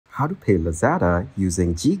how to pay Lazada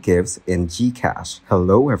using Ggives in Gcash.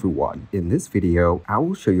 Hello everyone. In this video, I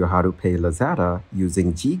will show you how to pay Lazada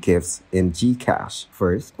using Ggives in Gcash.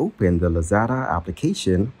 First, open the Lazada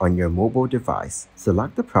application on your mobile device.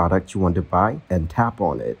 Select the product you want to buy and tap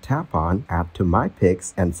on it. Tap on Add to My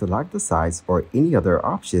Picks and select the size or any other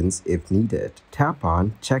options if needed. Tap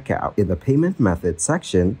on Checkout. In the payment method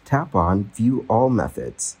section, tap on View All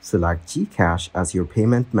Methods. Select Gcash as your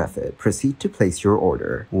payment method. Proceed to place your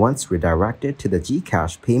order. Once redirected to the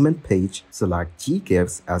Gcash payment page, select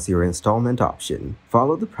Ggives as your installment option.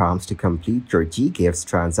 Follow the prompts to complete your Ggives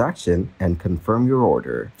transaction and confirm your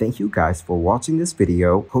order. Thank you guys for watching this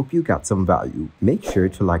video. Hope you got some value. Make sure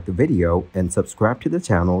to like the video and subscribe to the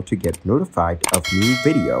channel to get notified of new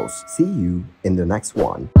videos. See you in the next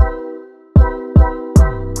one.